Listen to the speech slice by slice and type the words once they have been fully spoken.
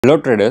Hello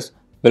traders,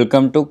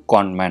 welcome to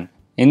Quantman.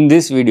 In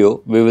this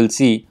video, we will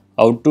see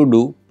how to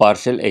do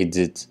partial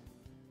exits.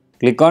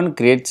 Click on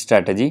create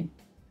strategy.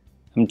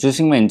 I am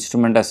choosing my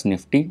instrument as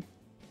Nifty.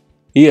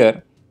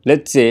 Here,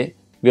 let's say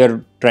we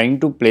are trying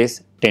to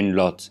place 10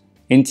 lots.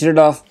 Instead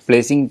of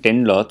placing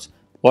 10 lots,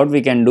 what we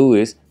can do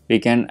is we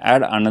can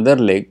add another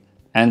leg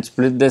and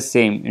split the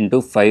same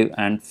into 5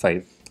 and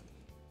 5.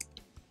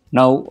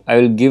 Now, I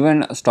will give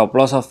a stop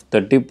loss of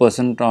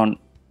 30% on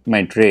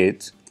my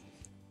trades.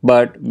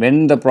 But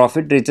when the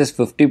profit reaches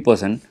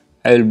 50%,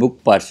 I will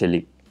book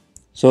partially.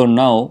 So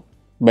now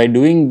by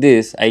doing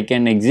this, I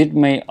can exit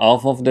my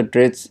half of the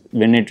trades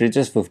when it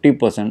reaches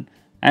 50%,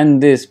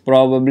 and this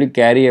probably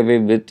carry away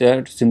with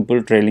a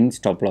simple trailing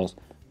stop loss.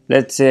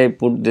 Let's say I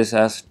put this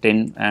as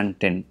 10 and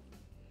 10.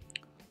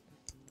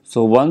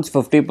 So once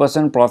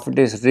 50% profit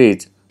is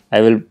reached,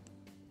 I will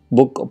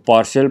book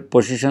partial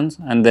positions,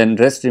 and then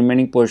rest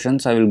remaining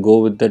positions I will go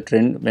with the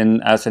trend. When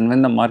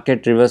the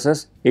market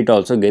reverses, it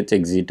also gets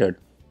exited.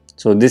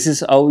 So this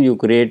is how you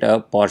create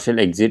a partial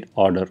exit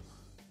order.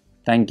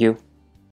 Thank you.